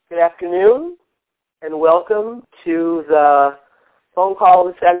Good afternoon, and welcome to the phone call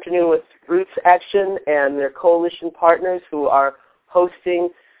this afternoon with Roots Action and their coalition partners who are hosting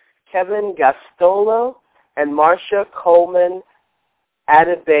Kevin Gastolo and Marcia Coleman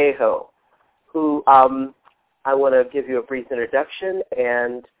Adebayo, who I want to give you a brief introduction,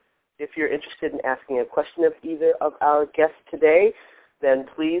 and if you're interested in asking a question of either of our guests today, then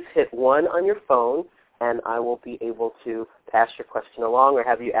please hit 1 on your phone, and I will be able to pass your question along or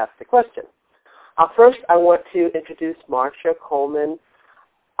have you ask the question. First, I want to introduce Marcia Coleman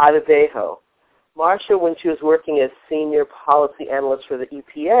Adebayo. Marcia, when she was working as senior policy analyst for the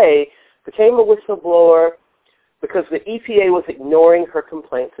EPA, became a whistleblower because the EPA was ignoring her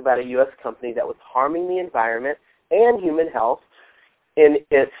complaints about a U.S. company that was harming the environment and human health in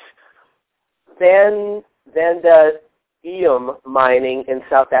its Vanda mining in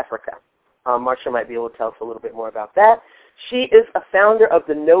South Africa. Marcia might be able to tell us a little bit more about that. She is a founder of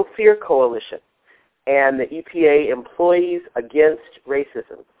the No Fear Coalition and the EPA Employees Against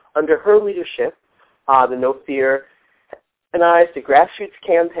Racism. Under her leadership, the No Fear organized a grassroots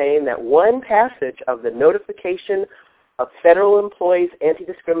campaign that won passage of the Notification of Federal Employees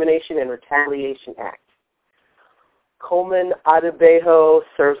Anti-Discrimination and Retaliation Act. Coleman Adebayo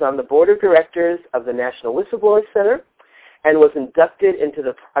serves on the board of directors of the National Whistleblower Center and was inducted into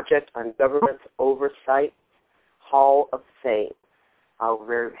the Project on Government's Oversight Hall of Fame. We're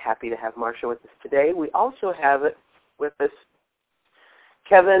very happy to have Marcia with us today. We also have with us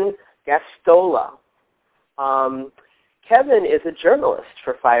Kevin Gastolo. Kevin is a journalist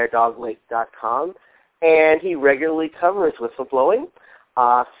for FireDogLake.com, and he regularly covers whistleblowing,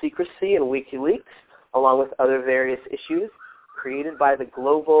 secrecy, and WikiLeaks, along with other various issues created by the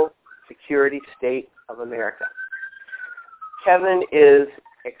global security state of America. Kevin has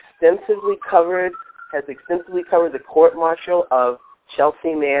extensively covered the court-martial of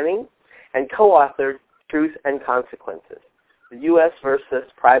Chelsea Manning and co-authored Truth and Consequences, the U.S. versus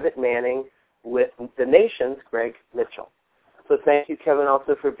Private Manning with the nation's Greg Mitchell. So thank you, Kevin,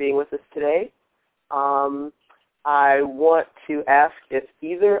 also for being with us today. I want to ask if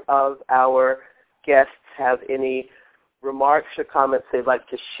either of our guests have any remarks or comments they'd like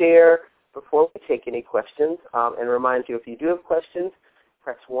to share before we take any questions, and remind you, if you do have questions,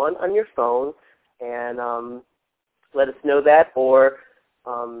 press 1 on your phone and let us know that, or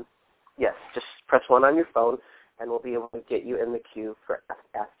yes, just press 1 on your phone and we'll be able to get you in the queue for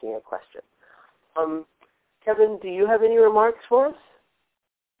asking a question. Kevin, do you have any remarks for us?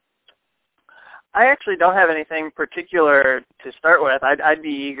 I actually don't have anything particular to start with. I'd be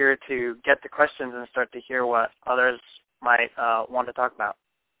eager to get the questions and start to hear what others might want to talk about.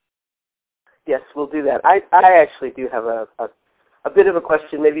 Yes, we'll do that. I actually do have a bit of a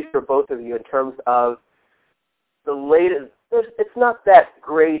question maybe for both of you in terms of the latest. It's not that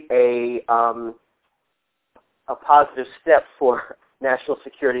great a positive step for national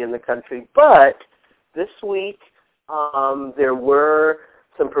security in the country, but this week there were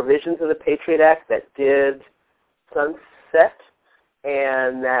some provisions of the Patriot Act that did sunset,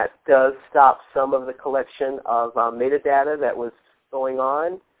 and that does stop some of the collection of metadata that was going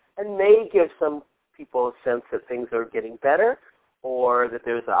on, and may give some people a sense that things are getting better, or that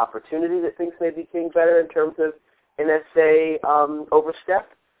there's an opportunity that things may be getting better in terms of NSA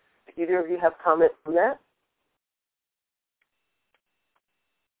overstep. Do either of you have comment on that?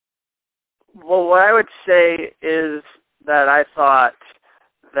 Well, what I would say is that I thought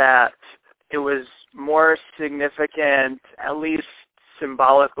that it was more significant, at least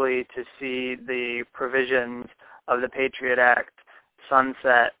symbolically, to see the provisions of the Patriot Act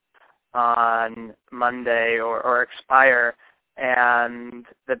sunset on Monday or expire, and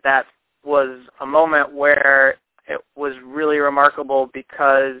that was a moment where it was really remarkable,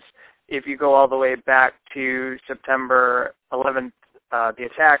 because if you go all the way back to September 11th, the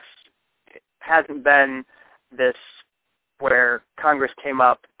attacks, it hasn't been this where Congress came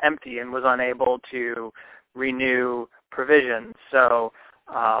up empty and was unable to renew provisions. So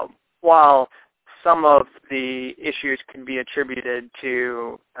while some of the issues can be attributed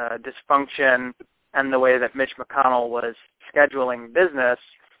to dysfunction and the way that Mitch McConnell was scheduling business,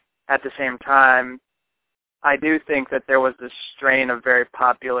 at the same time, I do think that there was this strain of very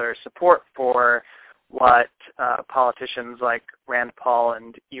popular support for what politicians like Rand Paul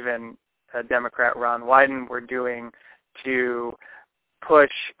and even Democrat Ron Wyden were doing to push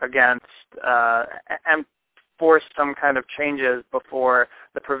against and force some kind of changes before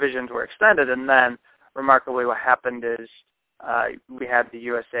the provisions were extended. And then, remarkably, what happened is we had the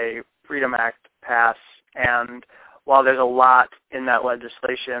USA Freedom Act pass, and while there's a lot in that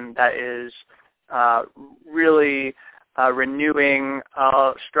legislation that is really renewing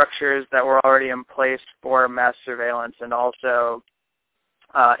structures that were already in place for mass surveillance, and also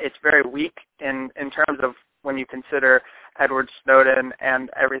it's very weak in terms of when you consider Edward Snowden and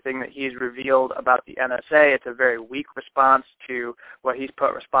everything that he's revealed about the NSA. It's a very weak response to what he's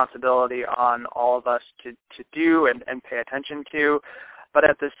put responsibility on all of us to do and pay attention to. But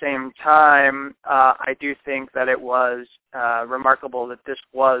at the same time, I do think that it was remarkable that this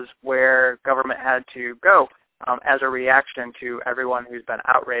was where government had to go as a reaction to everyone who's been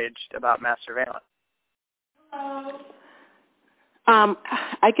outraged about mass surveillance.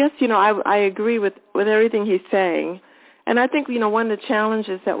 I guess, I agree with everything he's saying. And I think, one of the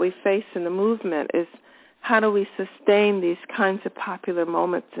challenges that we face in the movement is how do we sustain these kinds of popular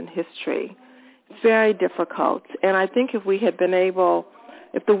moments in history? It's very difficult. And I think if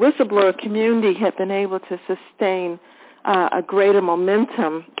the whistleblower community had been able to sustain a greater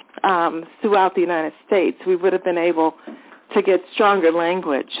momentum throughout the United States, we would have been able to get stronger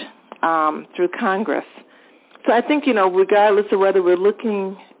language through Congress. So I think, regardless of whether we're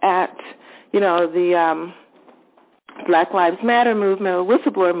looking at, the Black Lives Matter movement or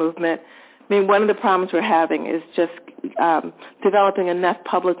whistleblower movement, I mean, one of the problems we're having is just developing enough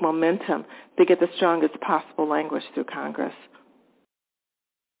public momentum to get the strongest possible language through Congress.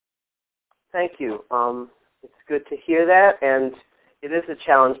 Thank you. It's good to hear that, and it is a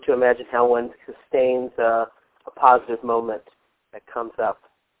challenge to imagine how one sustains a positive moment that comes up.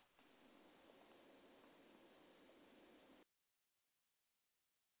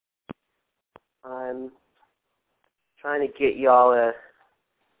 I'm trying to get y'all a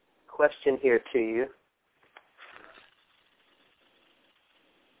question here to you.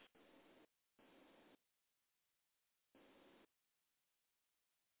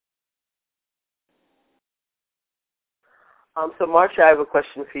 So, Marsha, I have a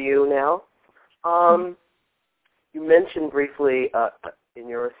question for you now. You mentioned briefly in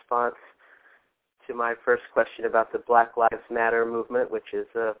your response to my first question about the Black Lives Matter movement, which has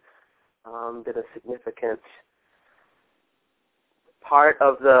been a significant part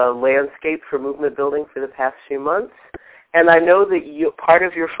of the landscape for movement building for the past few months. And I know that part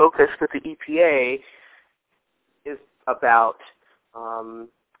of your focus with the EPA is about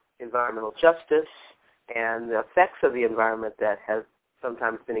environmental justice and the effects of the environment that has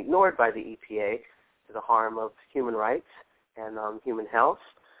sometimes been ignored by the EPA to the harm of human rights and human health.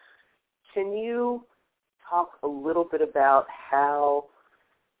 Can you talk a little bit about how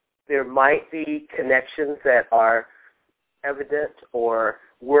there might be connections that are evident or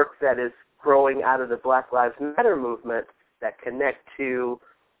work that is growing out of the Black Lives Matter movement that connect to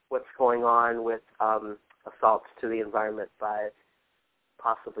what's going on with assaults to the environment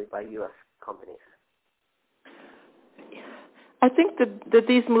possibly by U.S. companies? I think that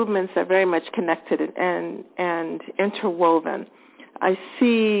these movements are very much connected and interwoven. I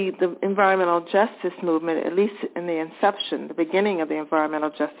see the environmental justice movement, at least in the inception, the beginning of the environmental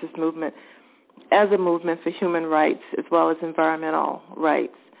justice movement, as a movement for human rights as well as environmental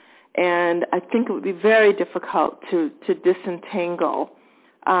rights. And I think it would be very difficult to disentangle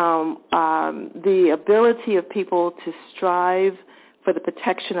the ability of people to strive for the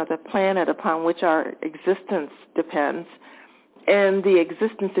protection of the planet upon which our existence depends, and the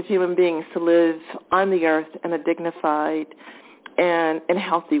existence of human beings to live on the earth in a dignified and in a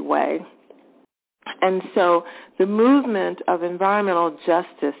healthy way. And so the movement of environmental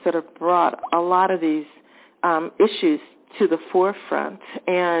justice sort of brought a lot of these issues to the forefront,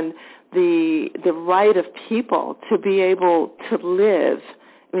 and the right of people to be able to live,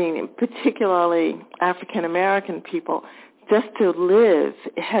 I mean, particularly African American people, just to live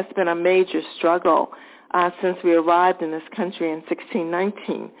has been a major struggle since we arrived in this country in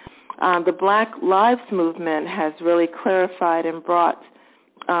 1619. The Black Lives Movement has really clarified and brought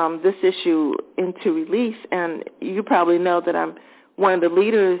this issue into relief, and you probably know that I'm one of the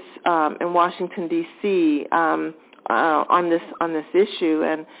leaders in Washington, D.C. On this issue,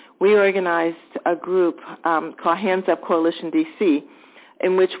 and we organized a group called Hands Up Coalition D.C.,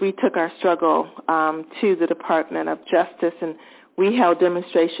 in which we took our struggle to the Department of Justice, and we held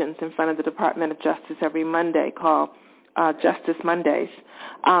demonstrations in front of the Department of Justice every Monday called Justice Mondays.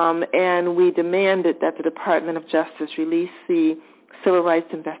 And we demanded that the Department of Justice release the civil rights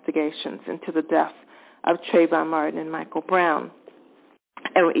investigations into the death of Trayvon Martin and Michael Brown.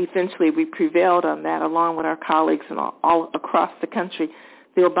 And eventually we prevailed on that along with our colleagues and all across the country.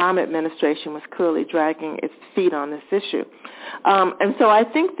 The Obama administration was clearly dragging its feet on this issue. And so I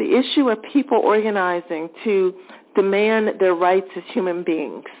think the issue of people organizing to demand their rights as human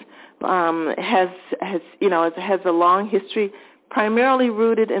beings has a long history, primarily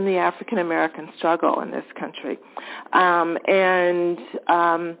rooted in the African American struggle in this country, and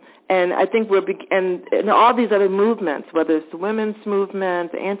I think and all these other movements, whether it's the women's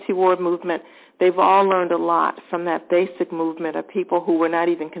movement, the anti-war movement, they've all learned a lot from that basic movement of people who were not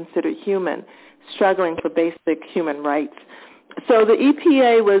even considered human, struggling for basic human rights. So the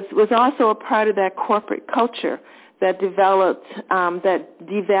EPA was also a part of that corporate culture that developed, that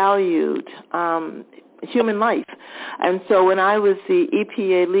devalued human life. And so when I was the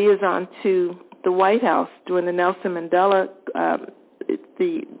EPA liaison to the White House during the Nelson Mandela,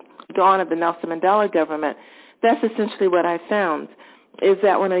 the dawn of the Nelson Mandela government, that's essentially what I found, is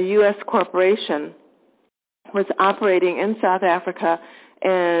that when a U.S. corporation was operating in South Africa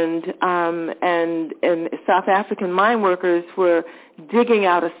and South African mine workers were digging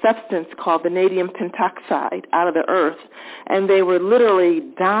out a substance called vanadium pentoxide out of the earth, and they were literally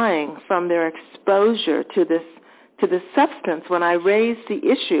dying from their exposure to this substance. When I raised the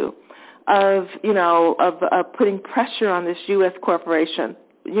issue of putting pressure on this U.S. corporation,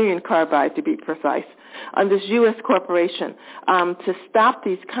 Union Carbide to be precise, on this U.S. corporation to stop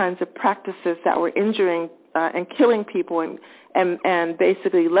these kinds of practices that were injuring and killing people and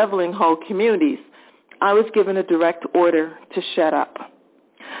basically leveling whole communities, I was given a direct order to shut up.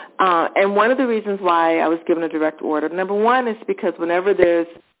 And one of the reasons why I was given a direct order, number one, is because whenever there's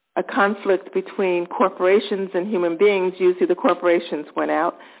a conflict between corporations and human beings, usually the corporations went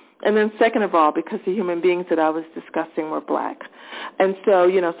out. And then second of all, because the human beings that I was discussing were black. And so,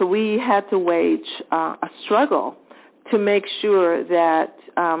 so we had to wage a struggle to make sure that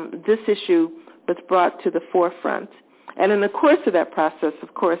this issue was brought to the forefront. And in the course of that process,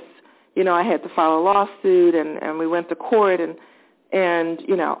 of course, I had to file a lawsuit and we went to court and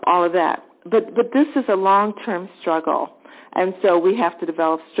all of that. But this is a long-term struggle. And so we have to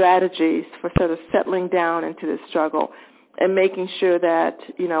develop strategies for sort of settling down into this struggle and making sure that,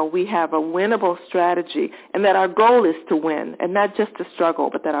 we have a winnable strategy and that our goal is to win, and not just to struggle,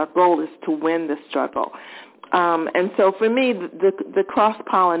 but that our goal is to win the struggle. And so for me, the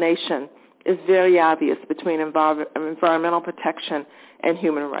cross-pollination is very obvious between environmental protection and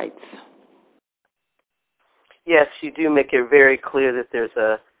human rights. Yes, you do make it very clear that there's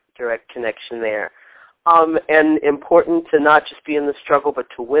a direct connection there. And important to not just be in the struggle, but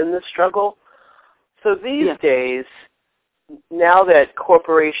to win the struggle. So these days, now that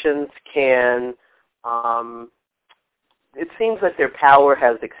corporations can, it seems that their power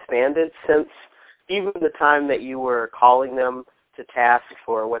has expanded since even the time that you were calling them to task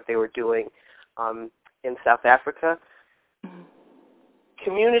for what they were doing in South Africa.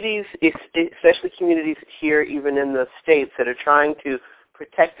 Communities, especially communities here, even in the States, that are trying to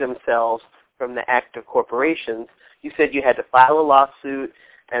protect themselves from the act of corporations, you said you had to file a lawsuit,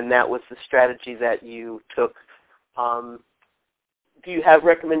 and that was the strategy that you took. Do you have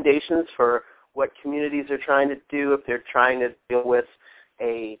recommendations for what communities are trying to do if they're trying to deal with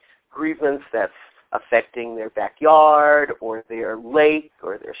a grievance that's affecting their backyard or their lake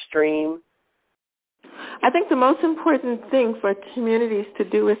or their stream? I think the most important thing for communities to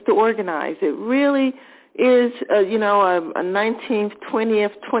do is to organize. It really is, a 19th,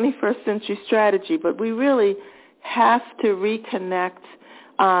 20th, 21st century strategy, but we really have to reconnect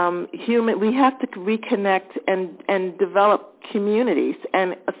we have to reconnect and develop communities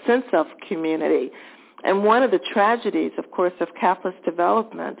and a sense of community. And one of the tragedies, of course, of capitalist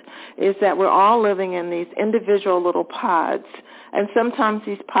development is that we're all living in these individual little pods, and sometimes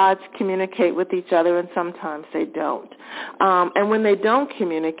these pods communicate with each other and sometimes they don't. And when they don't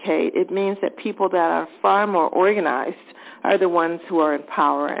communicate, it means that people that are far more organized are the ones who are in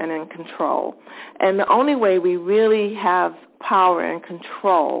power and in control. And the only way we really have power and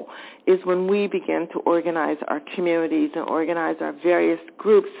control is when we begin to organize our communities and organize our various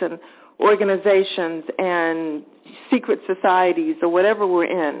groups and organizations and secret societies or whatever we're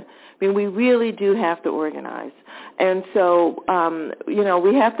in. I mean, we really do have to organize. And so,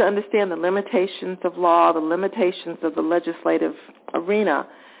 we have to understand the limitations of law, the limitations of the legislative arena,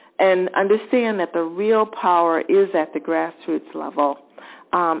 and understand that the real power is at the grassroots level.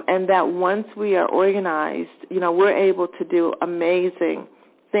 And that once we are organized, we're able to do amazing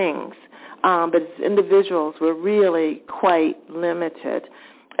things. But as individuals, we're really quite limited.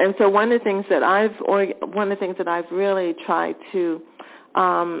 And so one of the things that I've really tried to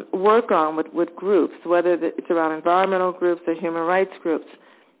work on with groups, whether it's around environmental groups or human rights groups,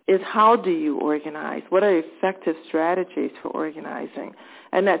 is how do you organize? What are effective strategies for organizing?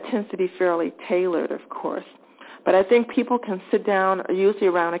 And that tends to be fairly tailored, of course. But I think people can sit down usually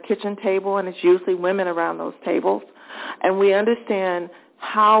around a kitchen table, and it's usually women around those tables, and we understand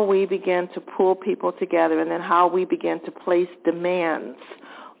how we begin to pull people together, and then how we begin to place demands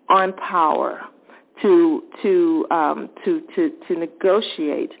on power to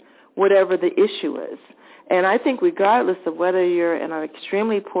negotiate whatever the issue is. And I think regardless of whether you're in an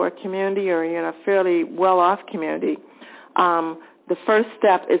extremely poor community or you're in a fairly well-off community, the first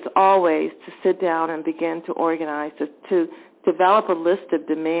step is always to sit down and begin to organize, to develop a list of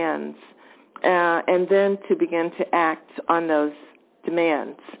demands, and then to begin to act on those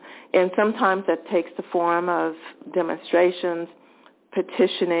demands. And sometimes that takes the form of demonstrations,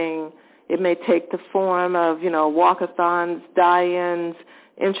 petitioning. It may take the form of, walkathons, die-ins,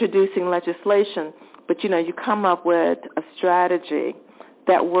 introducing legislation. But, you come up with a strategy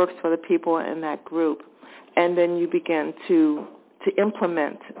that works for the people in that group, and then you begin to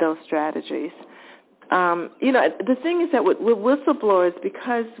implement those strategies. The thing is that with whistleblowers,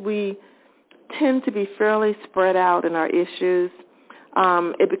 because we tend to be fairly spread out in our issues,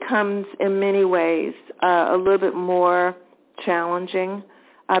 it becomes in many ways a little bit more challenging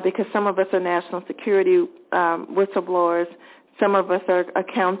because some of us are national security whistleblowers, some of us are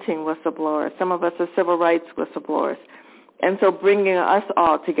accounting whistleblowers, some of us are civil rights whistleblowers. And so bringing us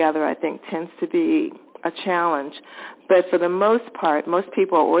all together, I think, tends to be a challenge. But for the most part, most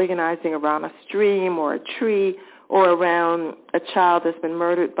people are organizing around a stream or a tree or around a child that's been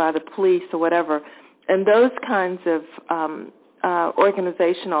murdered by the police or whatever. And those kinds of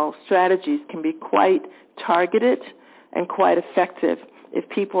organizational strategies can be quite targeted and quite effective if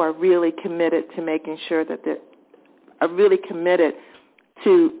people are really committed to making sure that they're really committed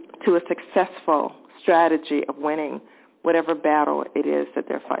to a successful strategy of winning whatever battle it is that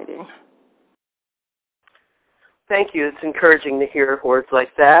they're fighting. Thank you. It's encouraging to hear words like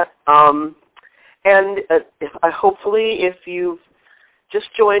that. Hopefully, if you've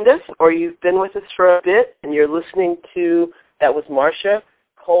just joined us or you've been with us for a bit and you're listening to, that was Marcia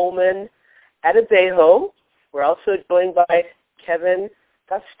Coleman Adebayo. We're also joined by Kevin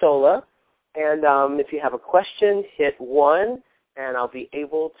Gosztola. And if you have a question, hit 1, and I'll be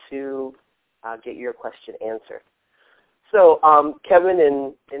able to get your question answered. So, Kevin,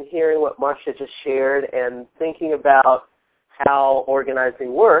 in hearing what Marcia just shared and thinking about how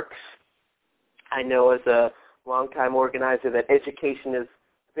organizing works, I know as a longtime organizer that education is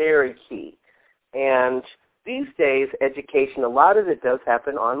very key. And these days, education, a lot of it does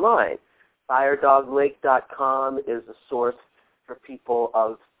happen online. FireDogLake.com is a source for people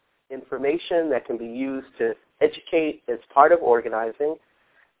of information that can be used to educate as part of organizing.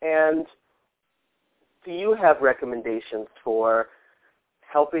 And do you have recommendations for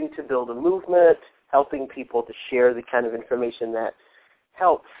helping to build a movement, helping people to share the kind of information that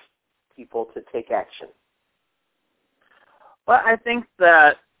helps people to take action? Well, I think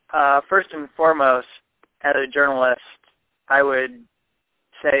that first and foremost, as a journalist, I would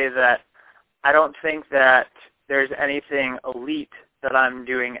say that I don't think that there's anything elite that I'm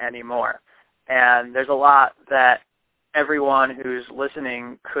doing anymore. And there's a lot that everyone who's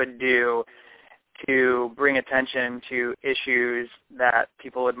listening could do to bring attention to issues that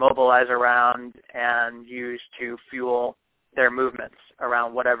people would mobilize around and use to fuel their movements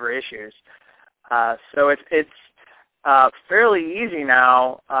around whatever issues. So it's fairly easy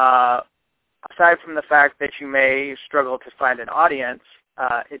now, aside from the fact that you may struggle to find an audience,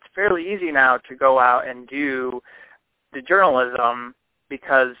 it's fairly easy now to go out and do the journalism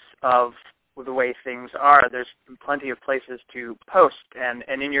because of the way things are. There's plenty of places to post, and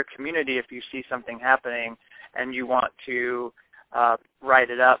in your community, if you see something happening and you want to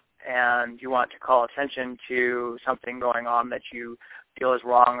write it up and you want to call attention to something going on that you feel is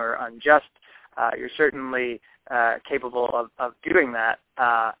wrong or unjust, you're certainly capable of doing that.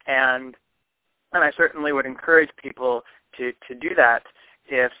 And I certainly would encourage people to do that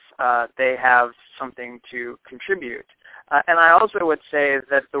if they have something to contribute. And I also would say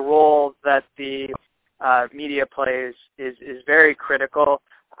that the role that the media plays is very critical.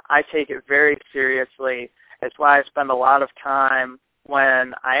 I take it very seriously. It's why I spend a lot of time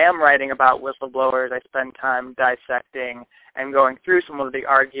when I am writing about whistleblowers. I spend time dissecting and going through some of the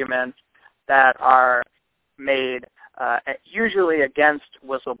arguments that are made usually against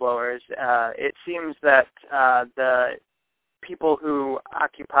whistleblowers. It seems that the people who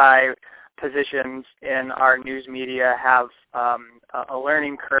occupy positions in our news media have a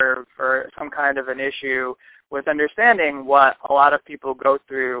learning curve or some kind of an issue with understanding what a lot of people go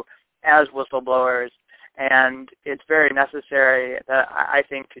through as whistleblowers, and it's very necessary, I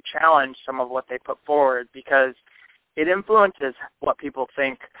think, to challenge some of what they put forward because it influences what people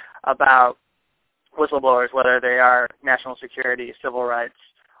think about whistleblowers, whether they are national security, civil rights,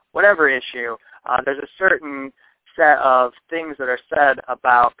 whatever issue. There's a certain set of things that are said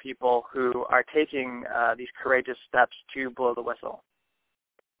about people who are taking these courageous steps to blow the whistle.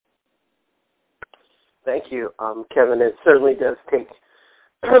 Thank you, Kevin. It certainly does take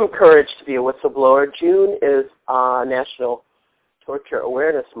courage to be a whistleblower. June is National Torture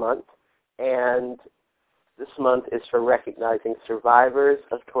Awareness Month, and this month is for recognizing survivors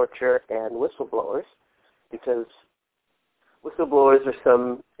of torture and whistleblowers, because whistleblowers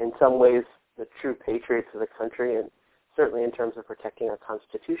are in some ways the true patriots of the country, and certainly in terms of protecting our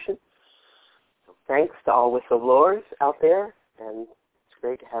Constitution. So thanks to all whistleblowers out there, and it's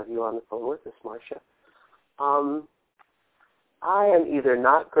great to have you on the phone with us, Marcia. I am either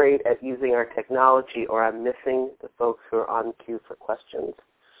not great at using our technology or I'm missing the folks who are on queue for questions.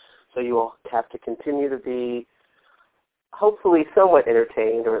 So you will have to continue to be hopefully somewhat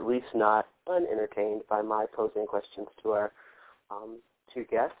entertained, or at least not unentertained, by my posing questions to our two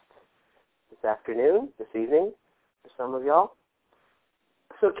guests this afternoon, this evening, for some of y'all.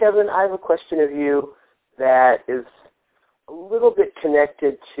 So Kevin, I have a question of you that is a little bit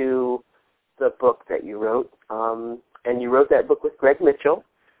connected to the book that you wrote. And you wrote that book with Greg Mitchell,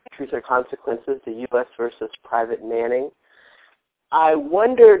 Truth or Consequences, the U.S. versus Private Manning. I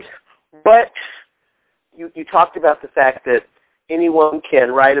wondered what, you talked about the fact that anyone can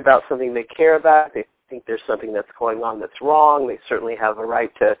write about something they care about. They think there's something that's going on that's wrong. They certainly have a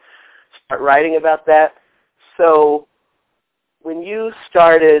right to start writing about that. So when you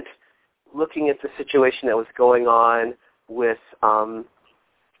started looking at the situation that was going on with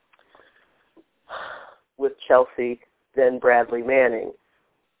Chelsea, then Bradley Manning,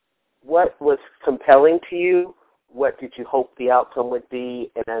 what was compelling to you? What did you hope the outcome would be?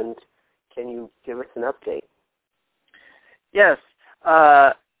 And can you give us an update? Yes.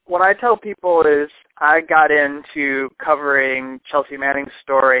 What I tell people is I got into covering Chelsea Manning's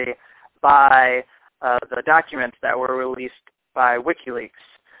story by the documents that were released by WikiLeaks.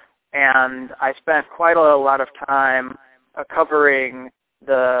 And I spent quite a lot of time covering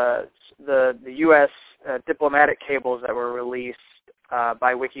the U.S. Diplomatic cables that were released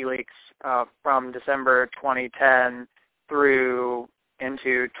by WikiLeaks from December 2010 through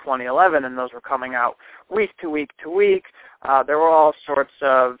into 2011, and those were coming out week to week to week. There were all sorts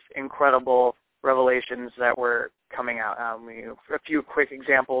of incredible revelations that were coming out. A few quick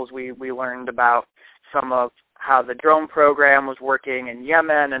examples, we learned about some of how the drone program was working in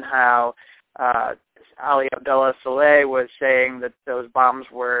Yemen, and how Ali Abdullah Saleh was saying that those bombs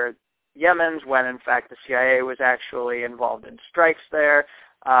were Yemen's, when in fact the CIA was actually involved in strikes there.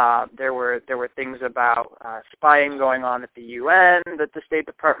 There were things about spying going on at the UN that the State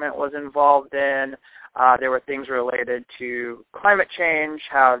Department was involved in. There were things related to climate change,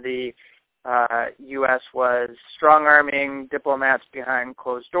 how the U.S. was strong-arming diplomats behind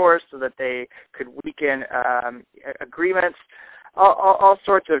closed doors so that they could weaken agreements. All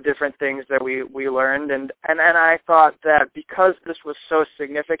sorts of different things that we learned, and I thought that because this was so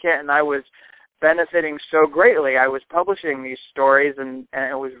significant and I was benefiting so greatly, I was publishing these stories, and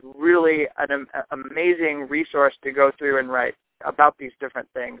it was really an amazing resource to go through and write about these different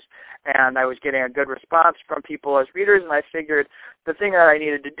things. And I was getting a good response from people as readers, and I figured the thing that I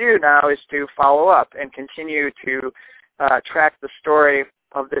needed to do now is to follow up and continue to track the story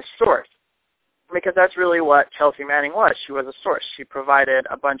of this source. Because that's really what Chelsea Manning was. She was a source. She provided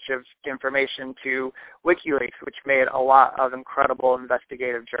a bunch of information to WikiLeaks, which made a lot of incredible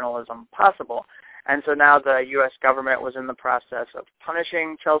investigative journalism possible. And so now the U.S. government was in the process of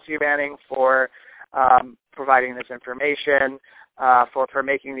punishing Chelsea Manning for providing this information, for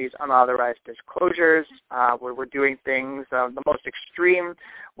making these unauthorized disclosures. We're doing things, the most extreme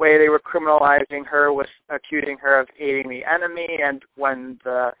way they were criminalizing her was accusing her of aiding the enemy, and when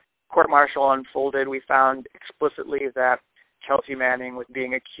the court-martial unfolded, we found explicitly that Chelsea Manning was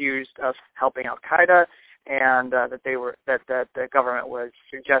being accused of helping Al-Qaeda, and that the government was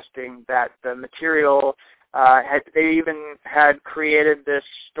suggesting that the material they even had created this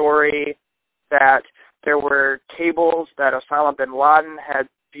story that there were cables that Osama bin Laden had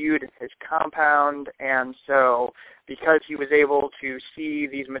viewed in his compound, and so because he was able to see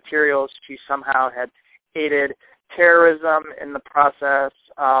these materials, she somehow had aided terrorism in the process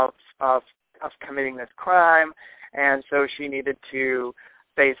of committing this crime, and so she needed to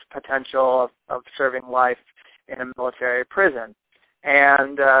face potential of serving life in a military prison.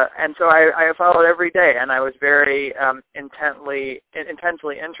 And so I followed every day, and I was very intensely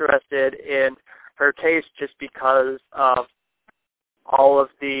interested in her case, just because of all of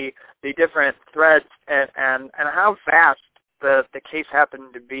the different threads and how vast the case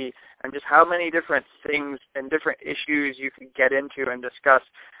happened to be, and just how many different things and different issues you could get into and discuss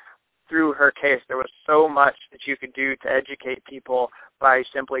through her case, there was so much that you could do to educate people by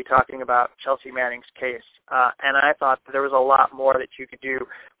simply talking about Chelsea Manning's case. And I thought that there was a lot more that you could do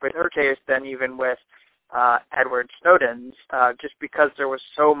with her case than even with Edward Snowden's, just because there was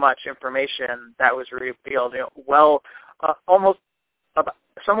so much information that was revealed. Almost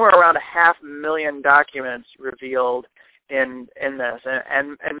somewhere around 500,000 documents revealed in this,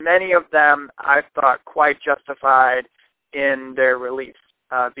 and many of them I thought quite justified in their release,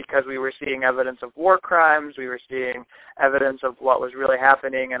 because we were seeing evidence of war crimes, we were seeing evidence of what was really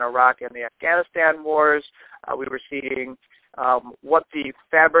happening in Iraq and the Afghanistan wars, we were seeing what the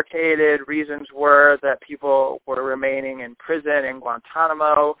fabricated reasons were that people were remaining in prison in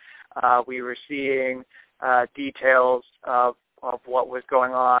Guantanamo. We were seeing details of what was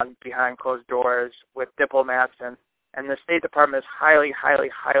going on behind closed doors with diplomats, and the State Department is highly, highly,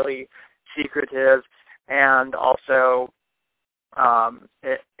 highly secretive, and also,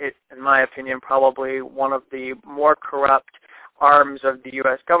 in my opinion, probably one of the more corrupt arms of the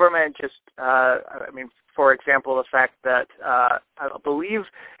U.S. government. For example, the fact that I believe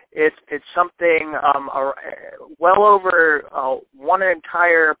it's something well over one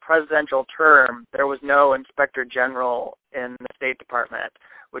entire presidential term, there was no inspector general in the State Department,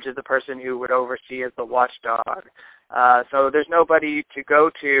 which is the person who would oversee as the watchdog. So there's nobody to go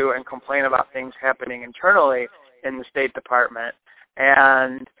to and complain about things happening internally in the State Department.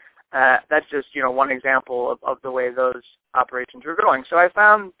 And that's just, one example of the way those operations were going. So I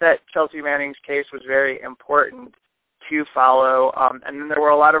found that Chelsea Manning's case was very important to follow, and then there were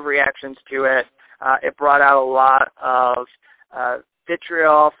a lot of reactions to it. It brought out a lot of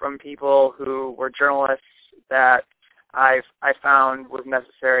vitriol from people who were journalists that I found was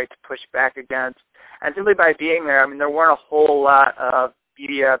necessary to push back against. And simply by being there, there weren't a whole lot of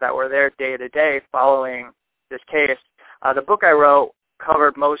media that were there day to day following this case. The book I wrote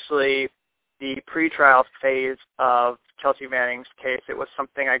covered mostly the pretrial phase of Chelsea Manning's case. It was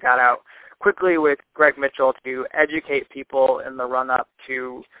something I got out quickly with Greg Mitchell to educate people in the run-up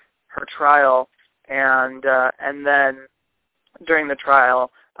to her trial, and then during the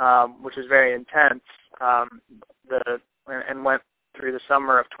trial, which was very intense, and went through the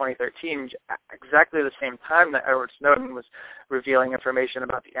summer of 2013, exactly the same time that Edward Snowden was revealing information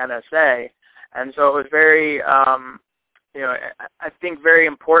about the NSA. And so it was very, I think very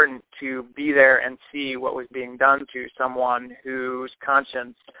important to be there and see what was being done to someone whose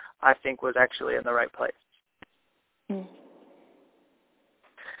conscience I think was actually in the right place.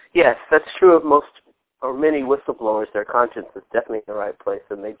 Yes, that's true of most or many whistleblowers. Their conscience is definitely in the right place,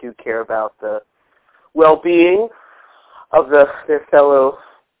 and they do care about the well-being of their fellow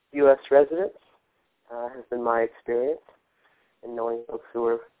U.S. residents, has been my experience in knowing folks who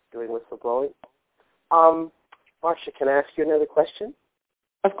are doing whistleblowing. Marcia, can I ask you another question?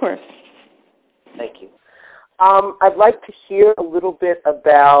 Of course. Thank you. I'd like to hear a little bit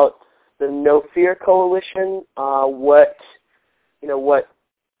about the No Fear Coalition. What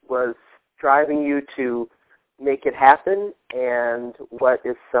was driving you to make it happen, and what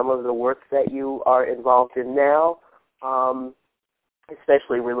is some of the work that you are involved in now,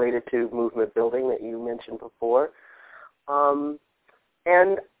 especially related to movement building that you mentioned before.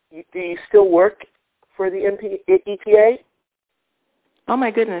 And do you still work for the EPA? Oh my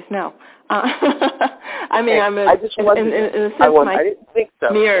goodness, no. I'm I didn't think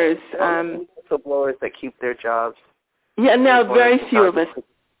so. Mirrors. Whistleblowers that keep their jobs. Yeah, no, very few of us.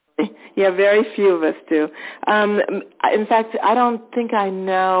 Yeah, very few of us do. In fact, I don't think I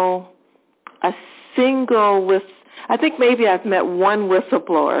know a single I think maybe I've met one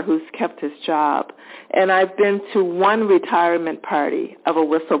whistleblower who's kept his job, and I've been to one retirement party of a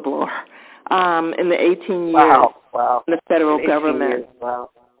whistleblower in the 18 years wow. in the federal government. Years. Wow.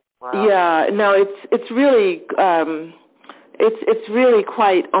 Yeah, no, it's really it's really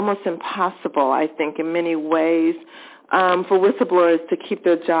quite almost impossible, I think, in many ways, for whistleblowers to keep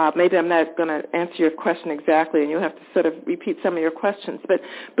their job. Maybe I'm not going to answer your question exactly, and you'll have to sort of repeat some of your questions. But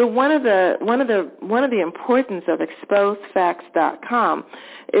one of the importance of exposedfacts.com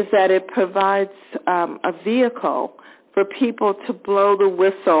is that it provides a vehicle for people to blow the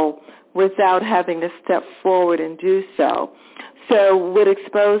whistle without having to step forward and do so. So with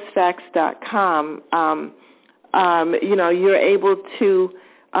exposedfacts.com, you're able to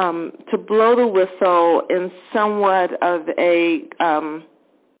blow the whistle in somewhat of a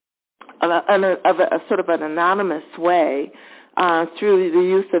sort of an anonymous way through the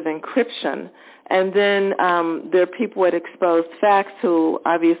use of encryption. And then there are people at Exposed Facts who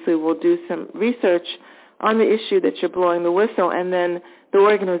obviously will do some research on the issue that you're blowing the whistle, and then the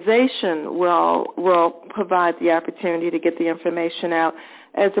organization will provide the opportunity to get the information out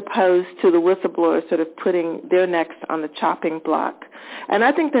as opposed to the whistleblowers sort of putting their necks on the chopping block. And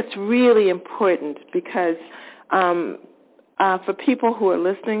I think that's really important because for people who are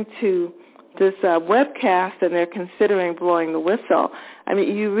listening to this webcast and they're considering blowing the whistle, I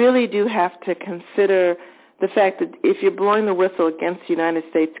mean, you really do have to consider the fact that if you're blowing the whistle against the United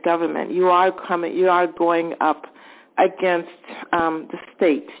States government, you are going up against the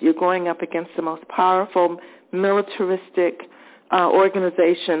state. You're going up against the most powerful militaristic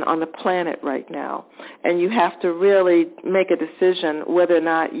organization on the planet right now. And you have to really make a decision whether or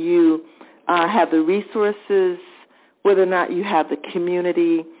not you have the resources, whether or not you have the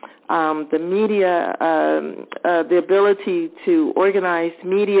community, the media, the ability to organize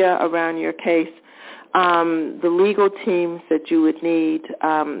media around your case, the legal teams that you would need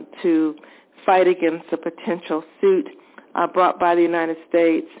to fight against a potential suit brought by the United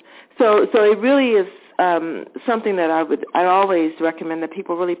States. So it really is something that I always recommend that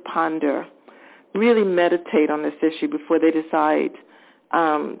people really ponder, really meditate on this issue before they decide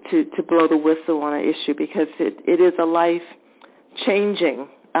to blow the whistle on an issue, because it is a life-changing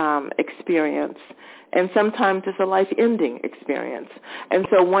experience, and sometimes it's a life-ending experience. And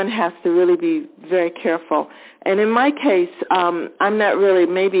so one has to really be very careful. And in my case, I'm not really,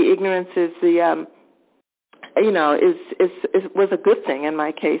 maybe ignorance is the, was a good thing in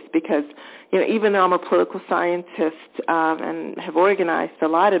my case, because, even though I'm a political scientist and have organized a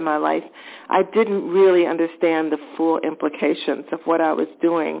lot in my life, I didn't really understand the full implications of what I was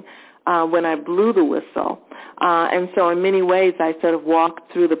doing when I blew the whistle. And so in many ways, I sort of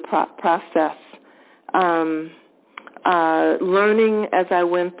walked through the process, learning as I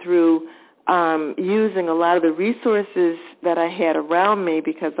went through, using a lot of the resources that I had around me,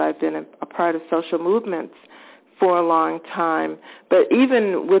 because I've been a part of social movements for a long time. But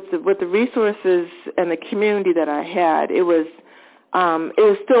even with the resources and the community that I had, it was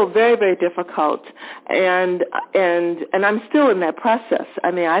still very, very difficult, and I'm still in that process. I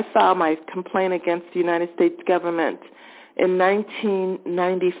mean, I filed my complaint against the United States government in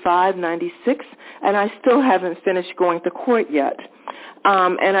 1995, 96, and I still haven't finished going to court yet.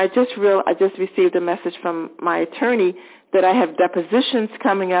 And I just received a message from my attorney that I have depositions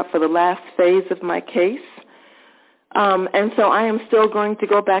coming up for the last phase of my case. And so I am still going to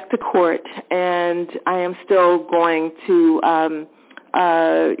go back to court, and I am still going to,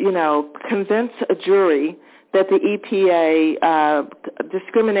 convince a jury that the EPA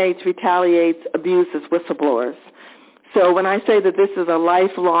discriminates, retaliates, abuses whistleblowers. So when I say that this is a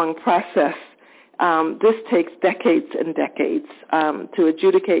lifelong process, this takes decades and decades to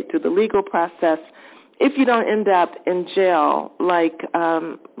adjudicate through the legal process. If you don't end up in jail like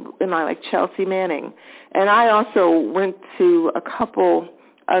Chelsea Manning. And I also went to a couple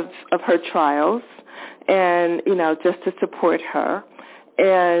of her trials, and just to support her,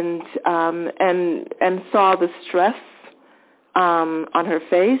 and saw the stress on her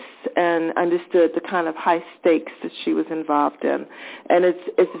face, and understood the kind of high stakes that she was involved in, and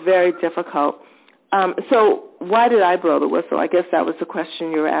it's very difficult. So why did I blow the whistle? I guess that was the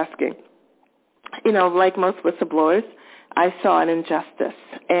question you were asking. Like most whistleblowers, I saw an injustice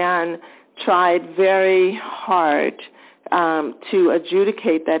and tried very hard to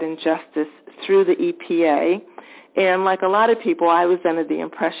adjudicate that injustice through the EPA. And like a lot of people, I was under the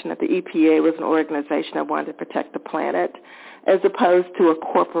impression that the EPA was an organization that wanted to protect the planet, as opposed to a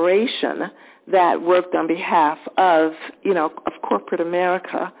corporation that worked on behalf of corporate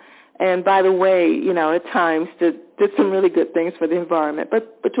America. And by the way, at times did some really good things for the environment,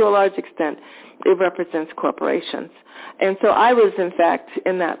 but to a large extent, it represents corporations. And so I was, in fact,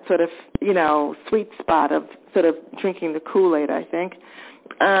 in that sort of, sweet spot of sort of drinking the Kool-Aid, I think.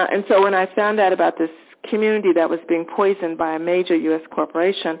 And so when I found out about this community that was being poisoned by a major U.S.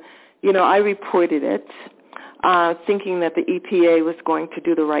 corporation, I reported it, thinking that the EPA was going to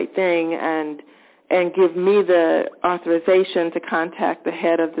do the right thing and give me the authorization to contact the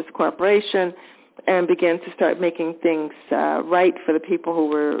head of this corporation and begin to start making things right for the people who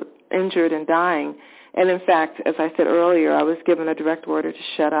were injured and dying. And in fact, as I said earlier, I was given a direct order to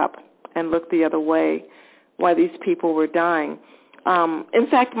shut up and look the other way while these people were dying. In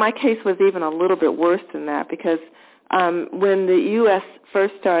fact, my case was even a little bit worse than that, because when the U.S.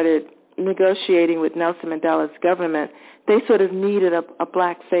 first started negotiating with Nelson Mandela's government, they sort of needed a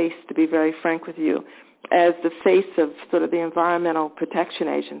black face, to be very frank with you, as the face of sort of the Environmental Protection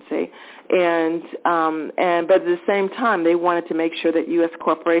Agency. But at the same time, they wanted to make sure that U.S.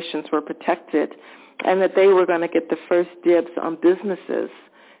 corporations were protected and that they were going to get the first dibs on businesses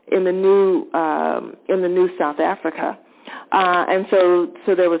in the new South Africa. And so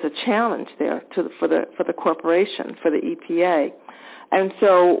there was a challenge there for the corporation, for the EPA. And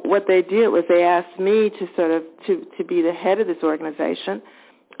so what they did was they asked me to sort of to be the head of this organization,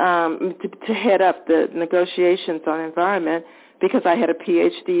 to head up the negotiations on environment, because I had a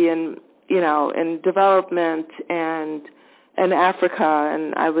PhD in development and Africa,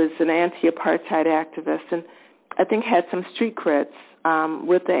 and I was an anti-apartheid activist, and I think had some street creds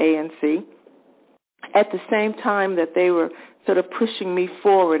with the ANC. At the same time that they were sort of pushing me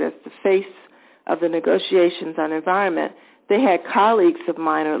forward as the face of the negotiations on environment, they had colleagues of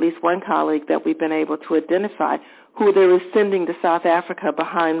mine, or at least one colleague that we've been able to identify, who they were sending to South Africa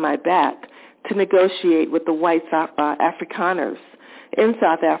behind my back to negotiate with the white Afrikaners in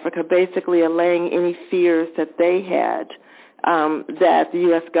South Africa, basically allaying any fears that they had that the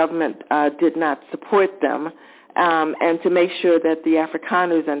U.S. government did not support them, and to make sure that the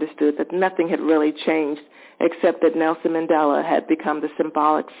Afrikaners understood that nothing had really changed except that Nelson Mandela had become the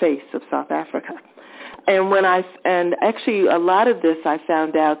symbolic face of South Africa. And actually a lot of this I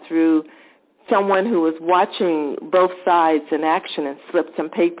found out through someone who was watching both sides in action and slipped some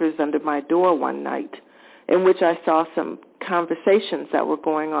papers under my door one night, in which I saw some conversations that were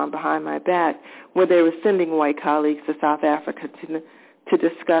going on behind my back where they were sending white colleagues to South Africa to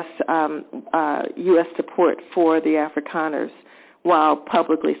discuss U.S. support for the Afrikaners while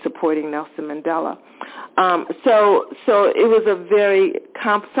publicly supporting Nelson Mandela. So it was a very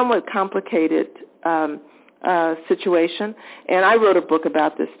somewhat complicated situation, and I wrote a book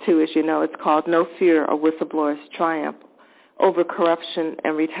about this too, as you know. It's called No Fear, A Whistleblower's Triumph Over Corruption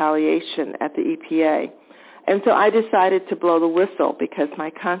and Retaliation at the EPA. And so I decided to blow the whistle because my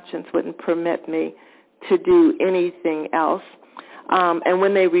conscience wouldn't permit me to do anything else. And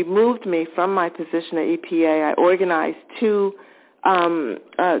when they removed me from my position at EPA, I organized two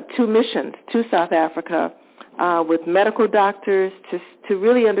missions to South Africa with medical doctors to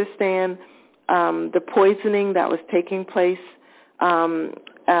really understand the poisoning that was taking place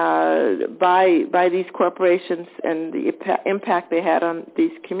by these corporations and the impact they had on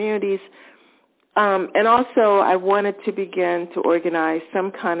these communities. And also I wanted to begin to organize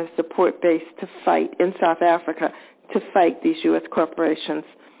some kind of support base to fight in South Africa, to fight these U.S. corporations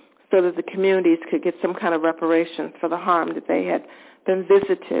so that the communities could get some kind of reparations for the harm that they had been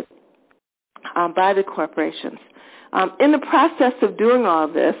visited by the corporations. In the process of doing all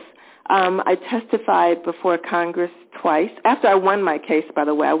of this, I testified before Congress twice. After I won my case, by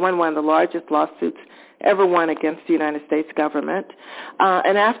the way, I won one of the largest lawsuits ever won against the United States government.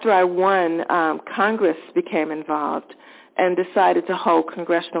 And after I won, Congress became involved and decided to hold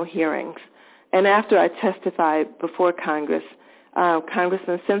congressional hearings. And after I testified before Congress,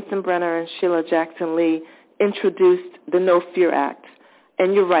 Congressman Sensenbrenner and Sheila Jackson Lee introduced the No Fear Act.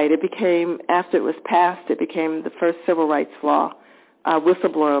 And you're right, it became, after it was passed, it became the first civil rights law,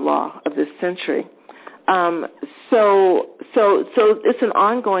 whistleblower law of this century. So it's an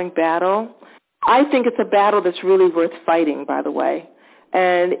ongoing battle. I think it's a battle that's really worth fighting, by the way.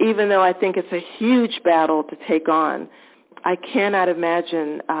 And even though I think it's a huge battle to take on, I can't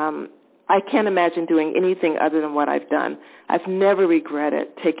imagine doing anything other than what I've done. I've never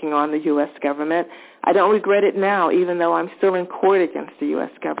regretted taking on the U.S. government. I don't regret it now, even though I'm still in court against the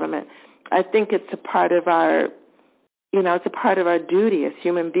U.S. government. I think it's a part of our, it's a part of our duty as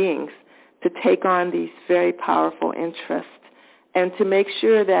human beings to take on these very powerful interests and to make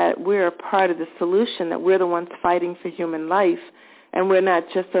sure that we're a part of the solution, that we're the ones fighting for human life, and we're not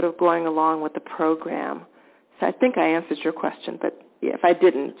just sort of going along with the program. So I think I answered your question, but yeah, if I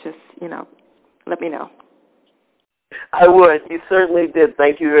didn't, just, let me know. I would. You certainly did.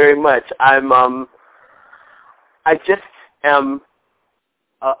 Thank you very much. I just am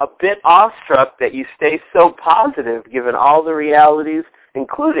a bit awestruck that you stay so positive given all the realities,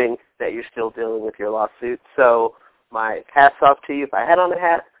 including that you're still dealing with your lawsuit. So my hat's off to you. If I had on a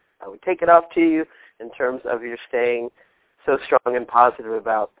hat, I would take it off to you in terms of your staying so strong and positive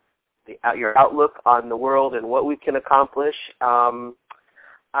about your outlook on the world and what we can accomplish.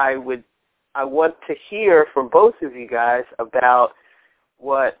 I want to hear from both of you guys about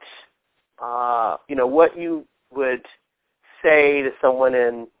what you would say to someone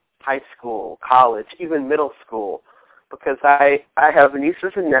in high school, college, even middle school, because I have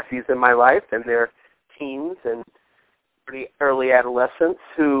nieces and nephews in my life, and they're teens and pretty early adolescents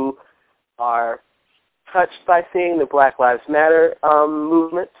who are touched by seeing the Black Lives Matter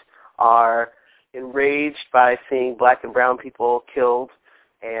movement, are enraged by seeing black and brown people killed,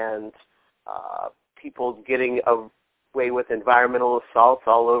 and people getting away with environmental assaults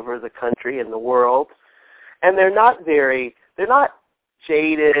all over the country and the world. And they're not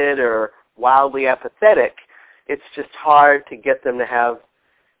jaded or wildly apathetic. It's just hard to get them to have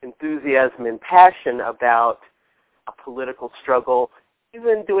enthusiasm and passion about a political struggle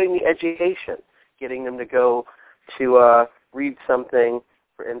even doing the education, getting them to go to read something,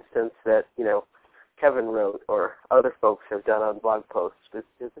 for instance, that, Kevin wrote or other folks have done on blog posts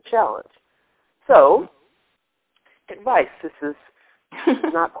is a challenge. So, advice. This is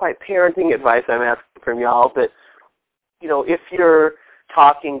not quite parenting advice I'm asking from y'all, but, if you're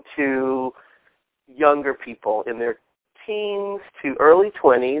talking to younger people in their teens to early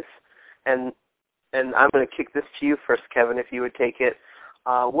 20s, and I'm going to kick this to you first, Kevin, if you would take it.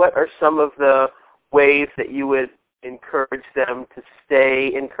 What are some of the ways that you would encourage them to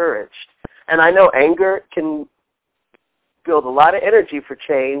stay encouraged? And I know anger can build a lot of energy for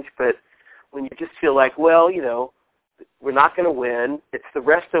change, but when you just feel like, well, we're not going to win, it's the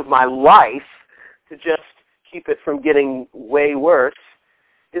rest of my life to just keep it from getting way worse,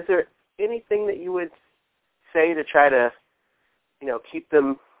 is there anything that you would say to try to,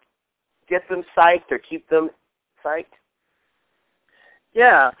 get them psyched or keep them psyched?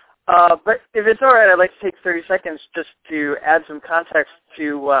 Yeah, but if it's all right, I'd like to take 30 seconds just to add some context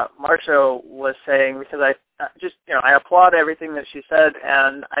to what Marsha was saying, because I applaud everything that she said,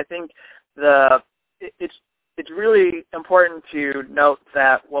 and I think it's really important to note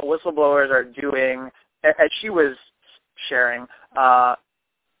that what whistleblowers are doing, as she was sharing,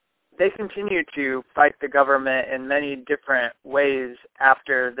 they continue to fight the government in many different ways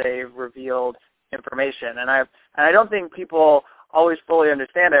after they've revealed information. And I don't think people always fully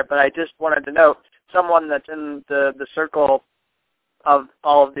understand it, but I just wanted to note someone that's in the circle of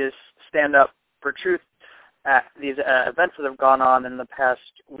all of this Stand Up for Truth at these events that have gone on in the past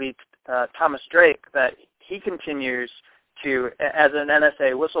week, Thomas Drake, that he continues to, as an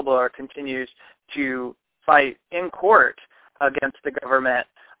NSA whistleblower, continues to fight in court against the government.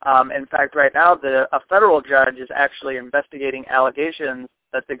 In fact, right now, a federal judge is actually investigating allegations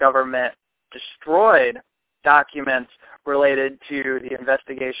that the government destroyed documents related to the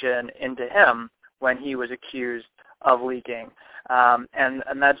investigation into him when he was accused of leaking. And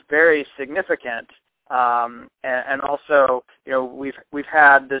that's very significant. And also, we've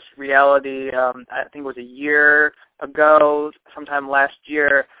had this reality, I think it was a year ago, sometime last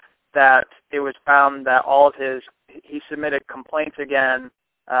year, that it was found that he submitted complaints again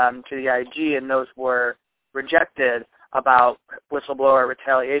to the IG, and those were rejected about whistleblower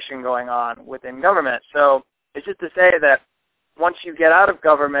retaliation going on within government. So it's just to say that once you get out of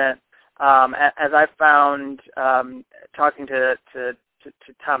government, as I found talking to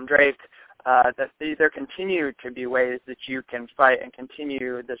Tom Drake, that there continue to be ways that you can fight and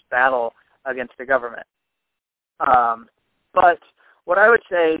continue this battle against the government. But what I would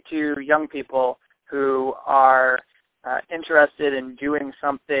say to young people who are interested in doing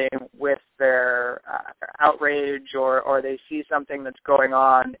something with their outrage, or they see something that's going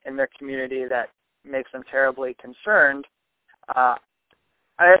on in their community that makes them terribly concerned, I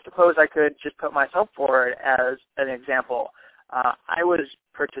suppose I could just put myself forward as an example. I was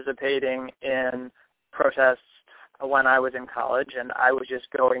participating in protests when I was in college, and I was just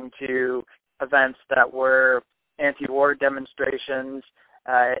going to events that were anti-war demonstrations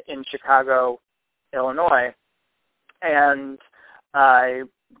in Chicago, Illinois. And I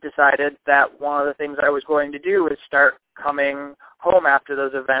decided that one of the things I was going to do is start coming home after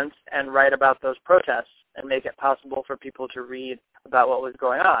those events and write about those protests and make it possible for people to read about what was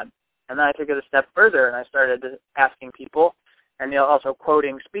going on. And then I took it a step further, and I started asking people and also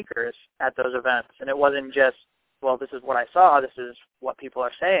quoting speakers at those events. And it wasn't just, well, this is what I saw, this is what people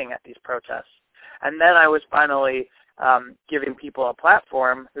are saying at these protests. And then I was finally giving people a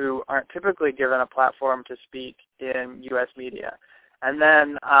platform who aren't typically given a platform to speak in U.S. media. And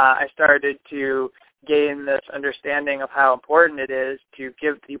then I started to gain this understanding of how important it is to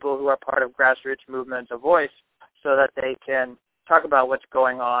give people who are part of grassroots movements a voice so that they can talk about what's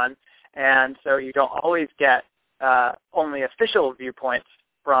going on. And so you don't always get only official viewpoints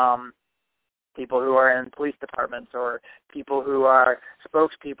from people who are in police departments or people who are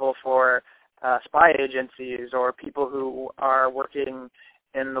spokespeople for spy agencies or people who are working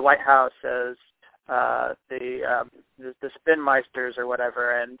in the White House as the spinmeisters or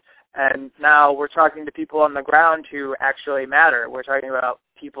whatever. And now we're talking to people on the ground who actually matter. We're talking about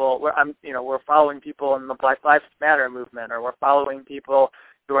people. We're following people in the Black Lives Matter movement, or we're following people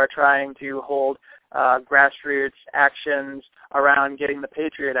who are trying to hold grassroots actions around getting the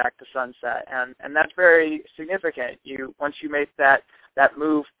Patriot Act to sunset, and that's very significant. Once you make that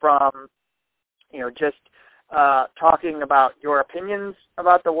move from just talking about your opinions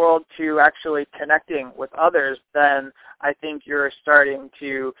about the world to actually connecting with others, then I think you're starting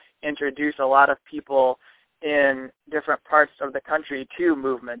to introduce a lot of people in different parts of the country to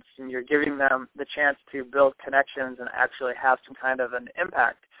movements, and you're giving them the chance to build connections and actually have some kind of an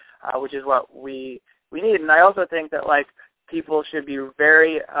impact, which is what we need. And I also think that people should be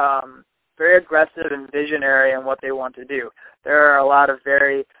very very aggressive and visionary in what they want to do. There are a lot of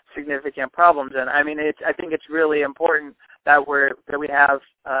very significant problems, and I think it's really important that we have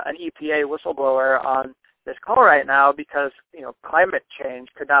an EPA whistleblower on this call right now, because climate change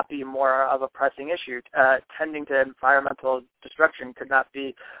could not be more of a pressing issue. Tending to environmental destruction could not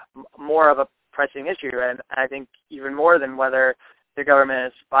be more of a pressing issue, and I think even more than whether the government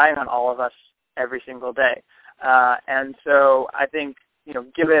is spying on all of us every single day. And so I think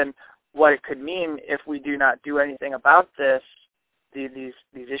given what it could mean if we do not do anything about these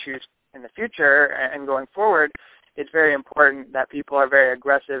issues in the future and going forward, it's very important that people are very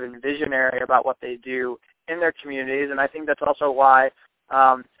aggressive and visionary about what they do in their communities. And I think that's also why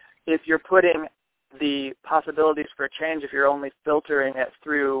if you're putting the possibilities for change, if you're only filtering it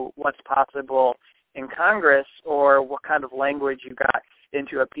through what's possible in Congress or what kind of language you got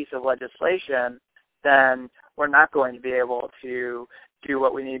into a piece of legislation, then we're not going to be able to do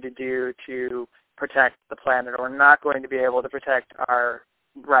what we need to do to protect the planet, or we're not going to be able to protect our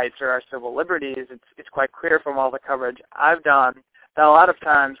rights or our civil liberties. It's quite clear from all the coverage I've done that a lot of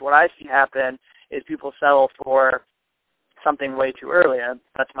times what I see happen is people settle for something way too early. And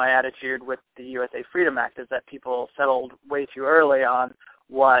that's my attitude with the USA Freedom Act, is that people settled way too early on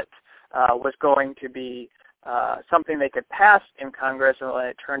what was going to be something they could pass in Congress, and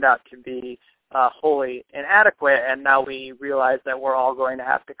it turned out to be wholly inadequate, and now we realize that we're all going to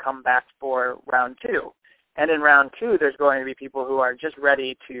have to come back for round two. And in round two, there's going to be people who are just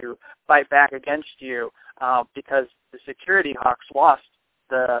ready to fight back against you because the security hawks lost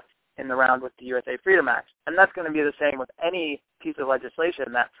in the round with the USA Freedom Act. And that's going to be the same with any piece of legislation,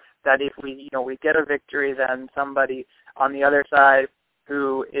 that if we get a victory, then somebody on the other side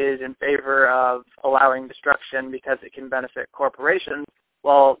who is in favor of allowing destruction because it can benefit corporations,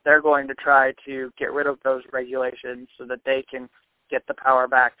 well, they're going to try to get rid of those regulations so that they can get the power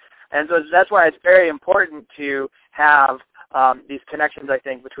back. And so that's why it's very important to have these connections, I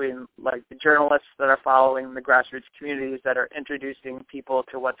think, between the journalists that are following the grassroots communities, that are introducing people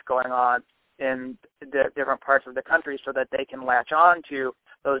to what's going on in the different parts of the country, so that they can latch on to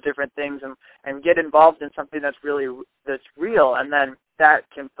those different things and get involved in something that's real, and then that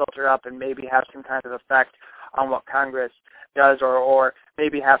can filter up and maybe have some kind of effect on what Congress does, or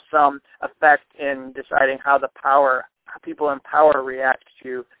maybe have some effect in deciding how people in power react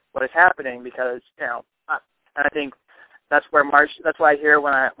to what is happening. Because and I think that's why I hear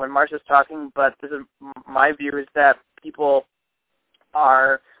when Marsha's talking. But this is my view, is that people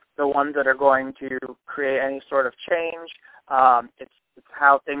are the ones that are going to create any sort of change. It's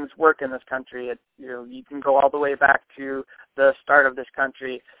how things work in this country. You can go all the way back to the start of this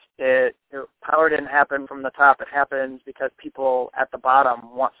country. Power didn't happen from the top. It happens because people at the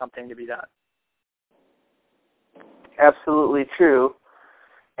bottom want something to be done. Absolutely true.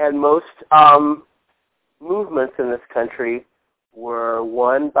 And most movements in this country were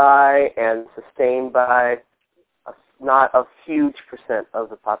won by and sustained by not a huge percent of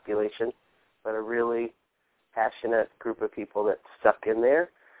the population, but a really passionate group of people that stuck in there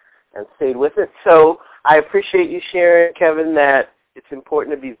and stayed with it. So I appreciate you sharing, Kevin, that it's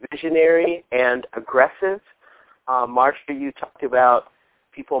important to be visionary and aggressive. Marsha, you talked about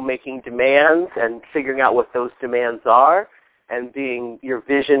people making demands and figuring out what those demands are, and your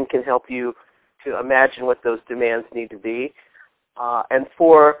vision can help you to imagine what those demands need to be. And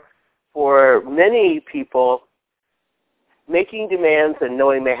for many people, making demands and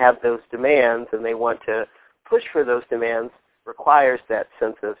knowing they have those demands and they want to push for those demands requires that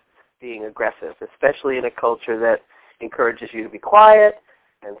sense of being aggressive, especially in a culture that encourages you to be quiet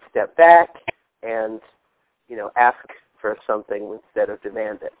and step back and, ask for something instead of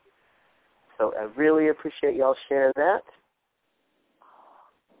demand it. So I really appreciate y'all sharing that.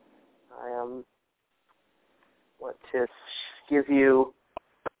 I want to give you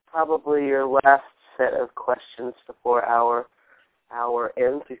probably your last set of questions before our hour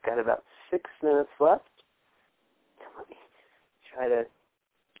ends. We've got about 6 minutes left. Let me try to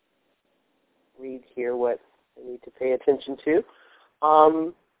read here what I need to pay attention to.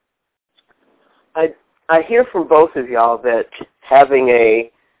 I hear from both of y'all that having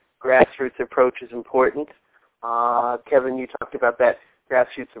a grassroots approach is important. Kevin, you talked about that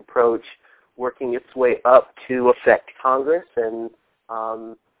grassroots approach working its way up to affect Congress, and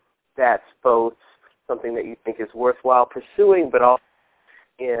that's both something that you think is worthwhile pursuing, but also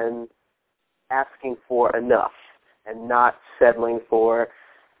in asking for enough and not settling for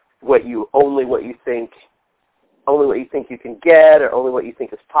what you think only what you think you can get or only what you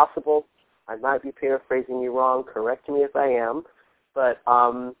think is possible. I might be paraphrasing you wrong. Correct me if I am. But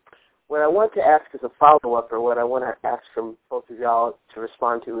what I want to ask as a follow-up, or what I want to ask from both of y'all to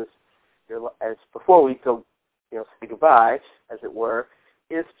respond to as before we go, say goodbye, as it were,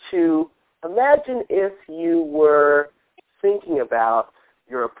 is to imagine if you were thinking about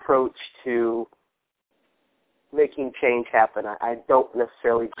your approach to making change happen. I don't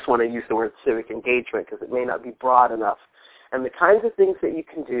necessarily just want to use the word civic engagement because it may not be broad enough. And the kinds of things that you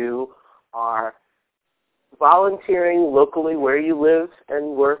can do are volunteering locally where you live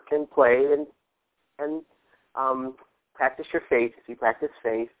and work and play and practice your faith if you practice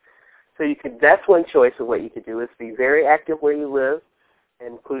faith. So that's one choice of what you could do is be very active where you live,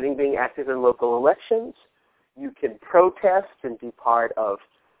 including being active in local elections. You can protest and be part of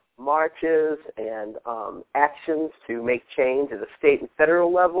marches and actions to make change at the state and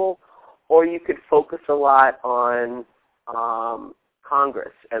federal level, or you could focus a lot on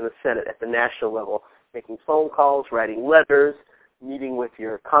Congress and the Senate at the national level, making phone calls, writing letters, meeting with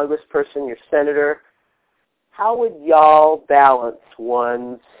your congressperson, your senator. How would y'all balance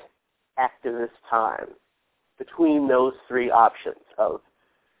one's activist time between those three options of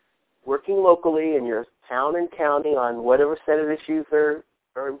working locally in your town and county on whatever set of issues are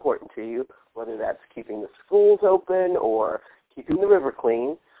important to you, whether that's keeping the schools open or keeping the river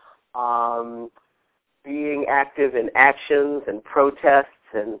clean, being active in actions and protests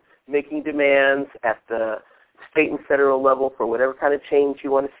and making demands at the state and federal level for whatever kind of change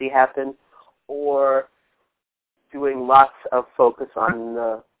you want to see happen, or doing lots of focus on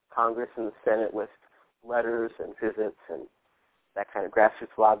the Congress and the Senate with letters and visits and that kind of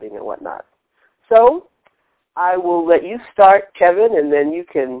grassroots lobbying and whatnot. So I will let you start, Kevin, and then you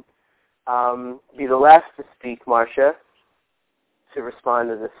can be the last to speak, Marcia, to respond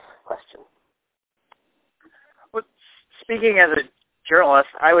to this question. Well, speaking as a journalist,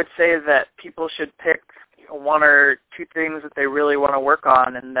 I would say that people should pick one or two things that they really want to work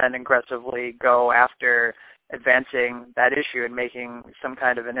on and then aggressively go after advancing that issue and making some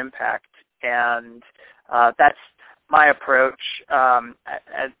kind of an impact. And that's my approach. And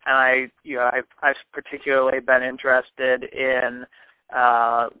I've particularly been interested in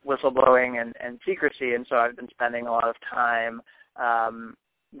whistleblowing and secrecy, and so I've been spending a lot of time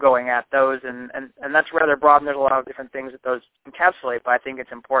going at those, and that's rather broad, and there's a lot of different things that those encapsulate, but I think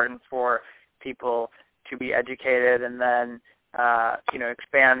it's important for people to be educated and then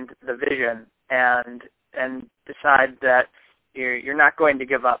expand the vision and decide that you're not going to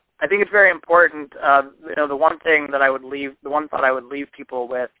give up. I think it's very important. The one thought I would leave people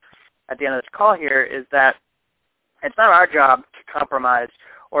with at the end of this call here is that it's not our job to compromise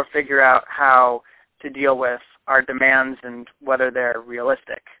or figure out how to deal with our demands and whether they're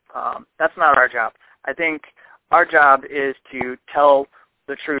realistic. That's not our job. I think our job is to tell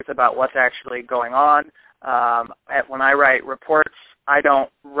the truth about what's actually going on. When I write reports, I don't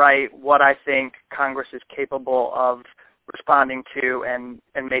write what I think Congress is capable of responding to and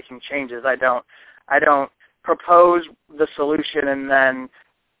making changes. I don't propose the solution and then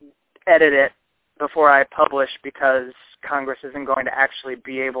edit it before I publish because Congress isn't going to actually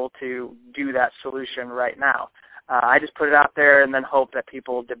be able to do that solution right now. I just put it out there and then hope that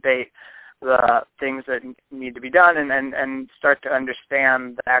people debate the things that need to be done and start to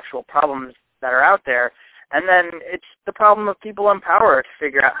understand the actual problems that are out there. And then it's the problem of people in power to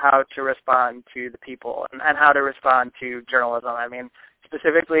figure out how to respond to the people and how to respond to journalism. I mean,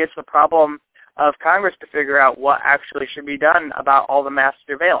 specifically, it's the problem of Congress to figure out what actually should be done about all the mass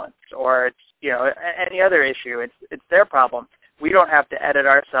surveillance, or it's any other issue. It's their problem. We don't have to edit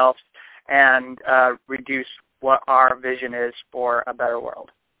ourselves and reduce what our vision is for a better world.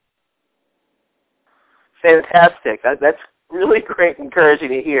 Fantastic. That's really great, encouraging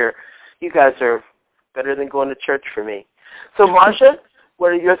to hear. You guys are better than going to church for me. So, Marcia,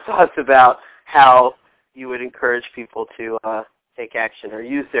 what are your thoughts about how you would encourage people to take action or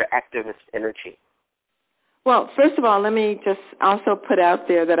use their activist energy? Well, first of all, let me just also put out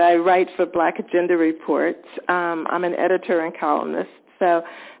there that I write for Black Agenda Reports. I'm an editor and columnist. So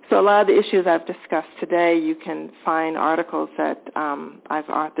a lot of the issues I've discussed today, you can find articles that I've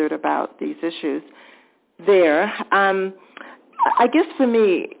authored about these issues there. I guess for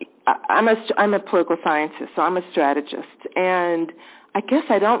me, I'm a political scientist, so I'm a strategist, and I guess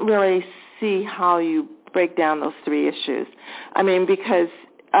I don't really see how you break down those three issues. I mean, because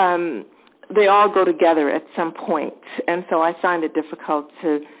they all go together at some point, and so I find it difficult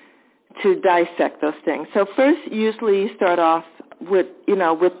to dissect those things. So first, usually you start off with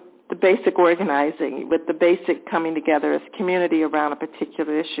the basic organizing, with the basic coming together as community around a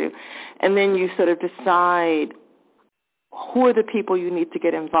particular issue, and then you sort of decide who are the people you need to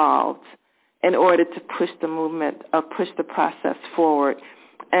get involved in order to push the movement or push the process forward.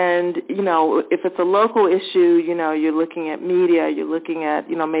 And, if it's a local issue, you're looking at media, you're looking at,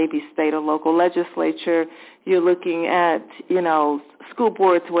 maybe state or local legislature, you're looking at, school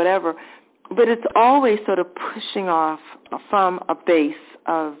boards, whatever. But it's always sort of pushing off from a base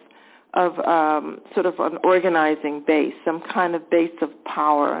of sort of an organizing base, some kind of base of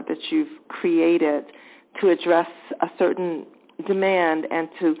power that you've created to address a certain demand and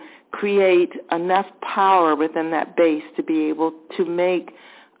to create enough power within that base to be able to make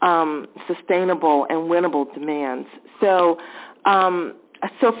sustainable and winnable demands. So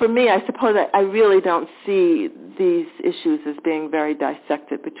for me, I suppose I really don't see these issues as being very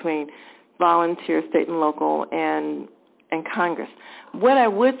dissected between volunteer, state and local, and Congress. What I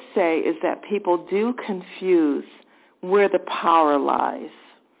would say is that people do confuse where the power lies.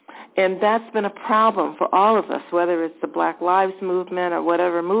 And that's been a problem for all of us, whether it's the Black Lives Movement or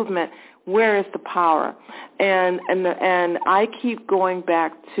whatever movement. Where is the power? And I keep going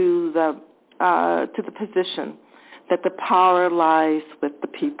back to the position that the power lies with the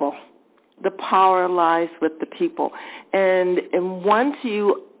people. The power lies with the people. And once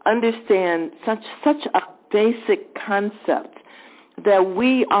you understand such a basic concept that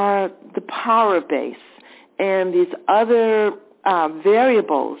we are the power base, and these other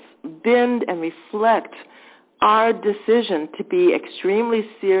variables bend and reflect our decision to be extremely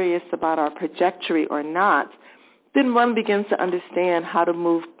serious about our trajectory or not, then one begins to understand how to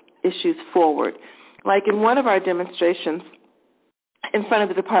move issues forward. Like in one of our demonstrations in front of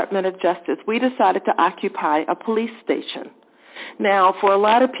the Department of Justice, we decided to occupy a police station. Now, for a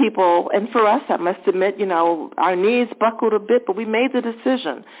lot of people, and for us, I must admit, our knees buckled a bit, but we made the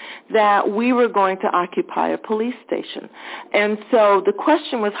decision that we were going to occupy a police station. And so the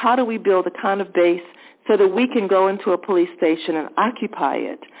question was, how do we build a kind of base so that we can go into a police station and occupy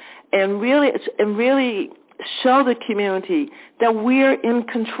it and really show the community that we're in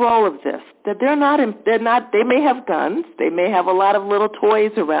control of this, that they may have guns, they may have a lot of little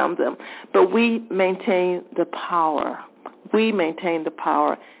toys around them, but we maintain the power. We maintain the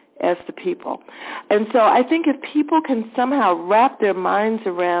power as the people. And so I think if people can somehow wrap their minds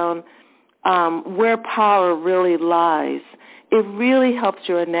around where power really lies, it really helps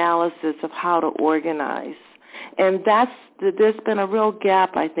your analysis of how to organize. And there's been a real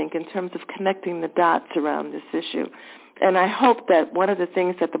gap, I think, in terms of connecting the dots around this issue. And I hope that one of the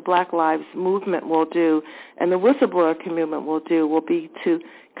things that the Black Lives Movement will do and the whistleblower community will do will be to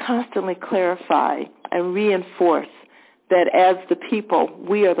constantly clarify and reinforce that as the people,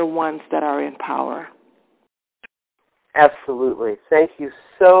 we are the ones that are in power. Absolutely. Thank you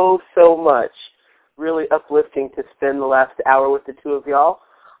so much. Really uplifting to spend the last hour with the two of y'all.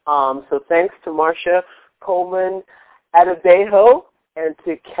 So thanks to Marsha Coleman Adebayo and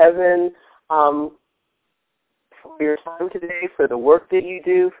to Kevin for your time today, for the work that you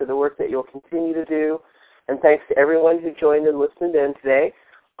do, for the work that you'll continue to do. And thanks to everyone who joined and listened in today,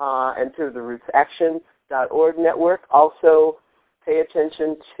 and to the RootsAction.org network. Also, pay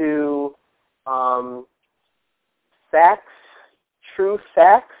attention to facts, true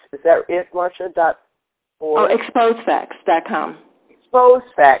facts. Is that it, Marsha? Exposefacts.com.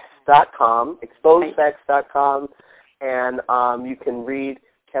 Exposefacts.com. Exposefacts.com. And you can read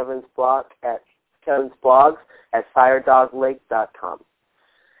Kevin's blogs at firedoglake.com.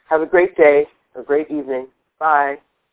 Have a great day, a great evening. Bye.